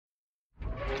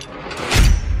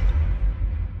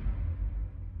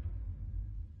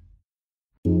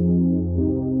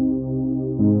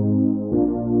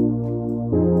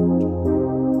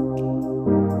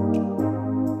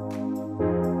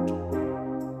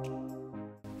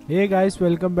Hey guys,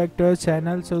 welcome back to our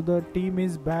channel. So the team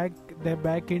is back. They're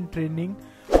back in training.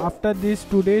 After this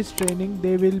today's training,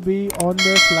 they will be on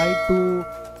the flight to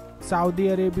Saudi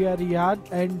Arabia, Riyadh,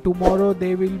 and tomorrow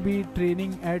they will be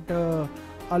training at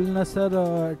Al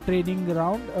Nassr training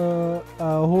ground.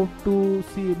 Hope to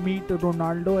meet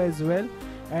Ronaldo as well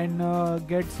and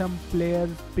get some player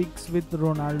pics with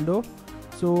Ronaldo.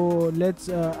 So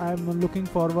I'm looking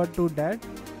forward to that.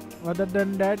 Other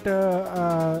than that,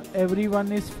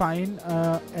 everyone is fine,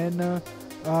 and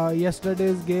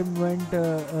yesterday's game went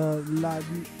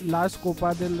last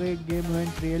Copa del Rey game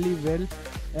went really well,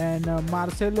 and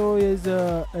Marcelo is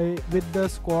with the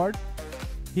squad.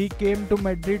 He came to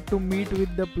Madrid to meet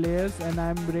with the players, and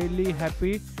I'm really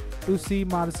happy to see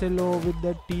Marcelo with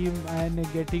the team and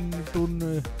getting to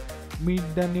meet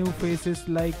the new faces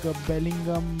like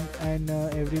Bellingham and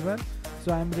everyone.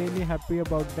 So I'm really happy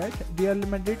about that. Real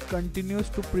Madrid continues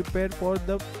to prepare for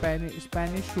the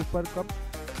Spanish Super Cup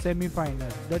semi-final.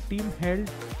 The team held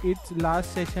its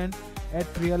last session at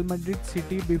Real Madrid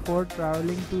City before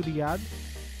traveling to Riyadh.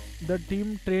 The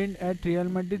team trained at Real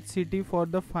Madrid City for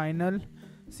the final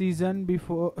session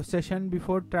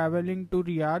before traveling to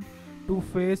Riyadh to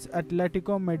face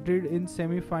Atlético Madrid in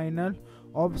semi-final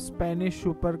of Spanish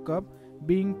Super Cup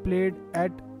being played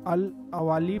at Al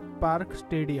Awali Park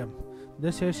Stadium.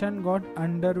 The session got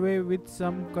underway with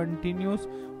some continuous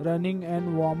running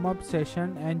and warm-up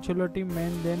session. Ancelotti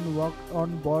men then worked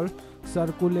on ball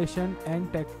circulation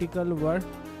and tactical work.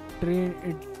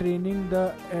 Training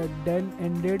then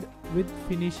ended with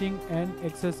finishing an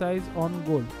exercise on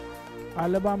goal.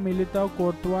 Alaba, Militao,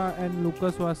 Courtois and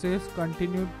Lucas Vázquez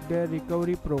continued their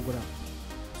recovery program.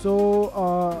 So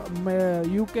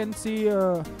you can see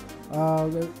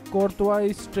Courtois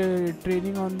is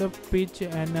training on the pitch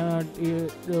and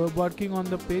working on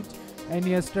the pitch, and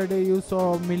yesterday you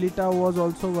saw Militao was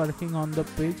also working on the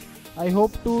pitch. I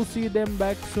hope to see them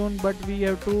back soon, but we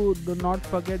have to do not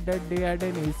forget that they had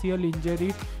an ACL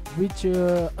injury, which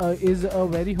is a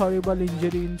very horrible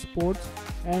injury in sports,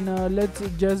 and let's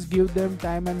just give them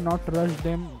time and not rush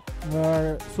them,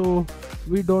 so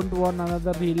we don't want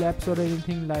another relapse or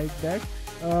anything like that.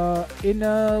 In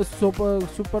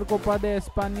Supercopa de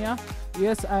España,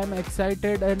 yes, I am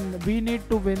excited and we need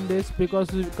to win this because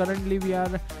currently we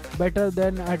are better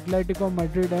than Atletico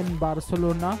Madrid and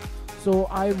Barcelona. So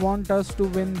I want us to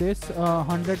win this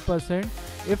 100%.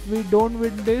 If we don't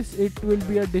win this, it will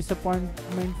be a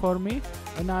disappointment for me,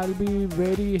 and I'll be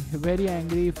very, very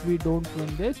angry if we don't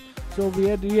win this. So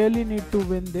we really need to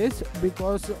win this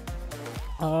because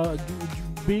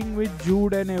being with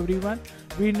Jude and everyone,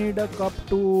 we need a cup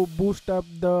to boost up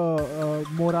the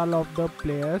morale of the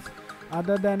players.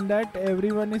 Other than that,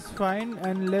 everyone is fine,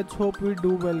 and let's hope we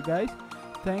do well, guys.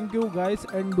 Thank you guys,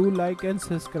 and do like and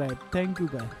subscribe. Thank you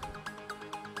guys.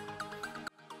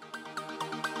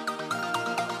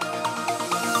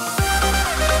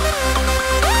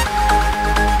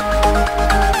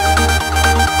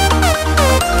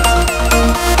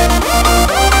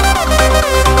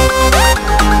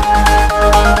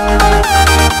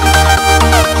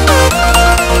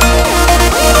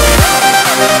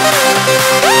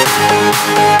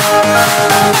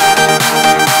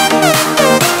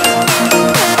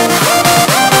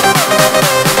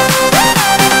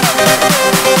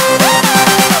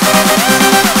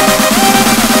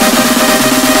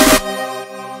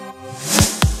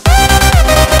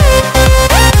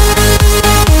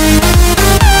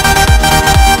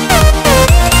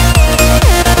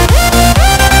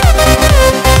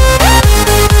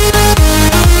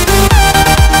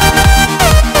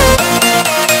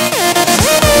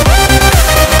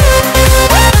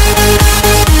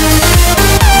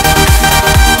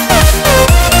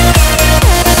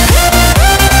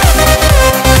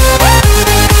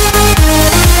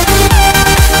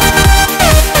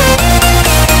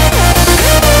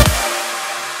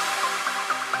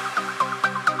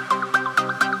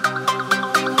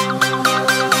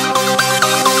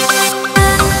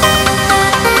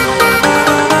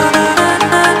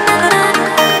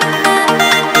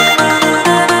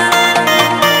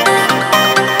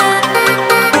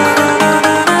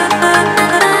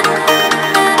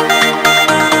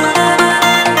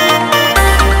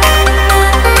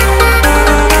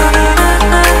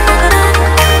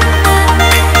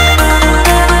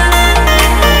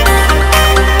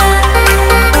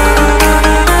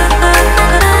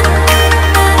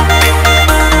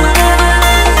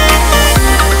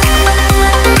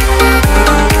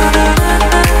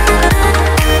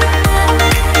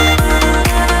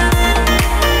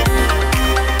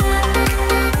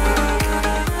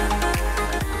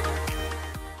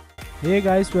 Hey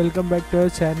guys, welcome back to our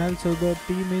channel. So the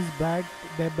team is back.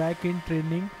 They're back in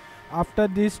training. After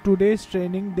this today's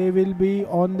training, they will be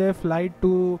on their flight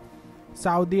to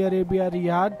Saudi Arabia,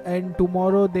 Riyadh, and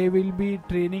tomorrow they will be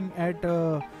training at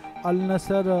Al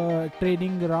Nassr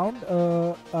training ground.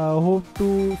 Hope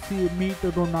to meet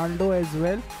Ronaldo as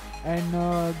well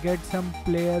and get some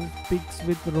player pics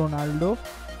with Ronaldo.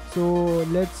 So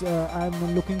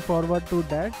I'm looking forward to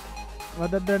that.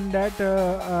 Other than that,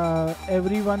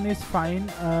 everyone is fine,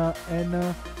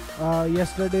 and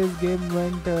yesterday's game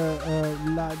went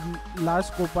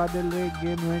last Copa del Rey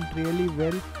game went really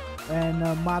well, and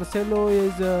Marcelo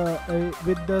is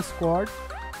with the squad.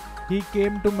 He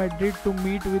came to Madrid to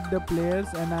meet with the players,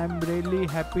 and I'm really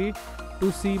happy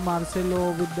to see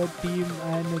Marcelo with the team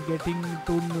and getting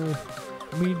to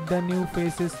meet the new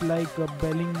faces like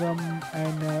Bellingham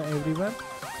and everyone.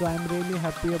 So I'm really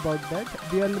happy about that.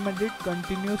 Real Madrid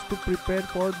continues to prepare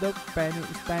for the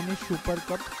Spanish Super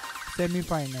Cup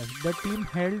semi-final. The team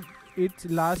held its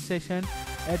last session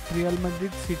at Real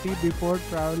Madrid City before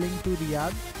traveling to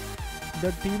Riyadh.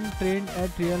 The team trained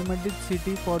at Real Madrid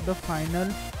City for the final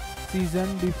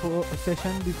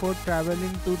session before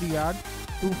traveling to Riyadh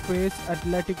to face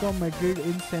Atlético Madrid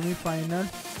in semi-final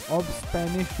of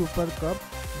Spanish Super Cup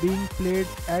being played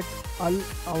at Al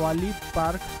Awali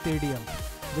Park Stadium.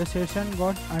 The session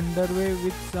got underway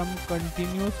with some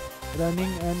continuous running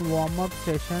and warm-up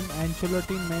session.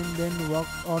 Ancelotti men then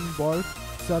worked on ball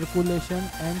circulation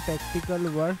and tactical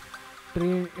work.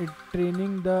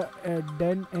 Training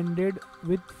then ended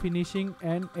with finishing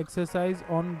an exercise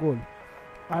on goal.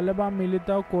 Alaba,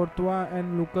 Militao, Courtois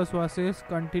and Lucas Vázquez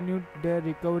continued their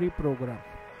recovery program.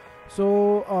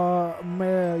 So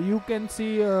you can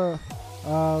see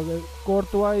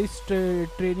Courtois is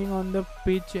training on the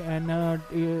pitch and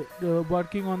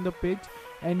working on the pitch,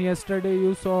 and yesterday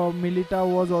you saw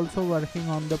Militao was also working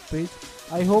on the pitch.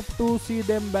 I hope to see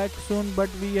them back soon, but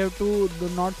we have to do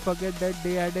not forget that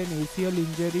they had an ACL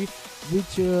injury,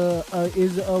 which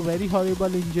is a very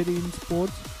horrible injury in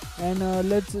sports, and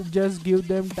let's just give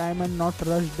them time and not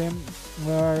rush them,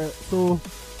 so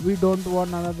we don't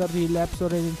want another relapse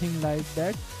or anything like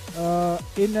that.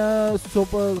 In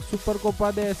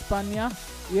Supercopa de España,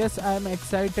 yes, I am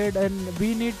excited and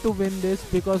we need to win this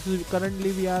because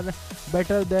currently we are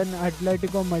better than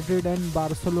Atletico Madrid and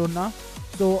Barcelona.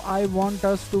 So I want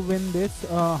us to win this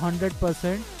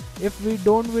 100%. If we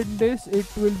don't win this, it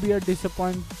will be a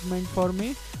disappointment for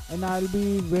me, and I'll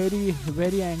be very,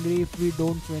 very angry if we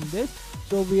don't win this.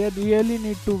 So we really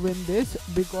need to win this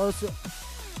because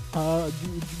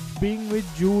being with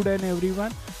Jude and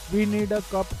everyone, we need a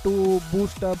cup to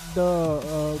boost up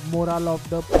the morale of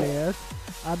the players.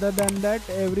 Other than that,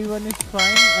 everyone is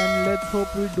fine, and let's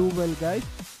hope we do well, guys.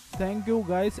 Thank you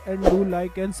guys, and do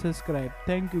like and subscribe.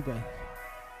 Thank you guys.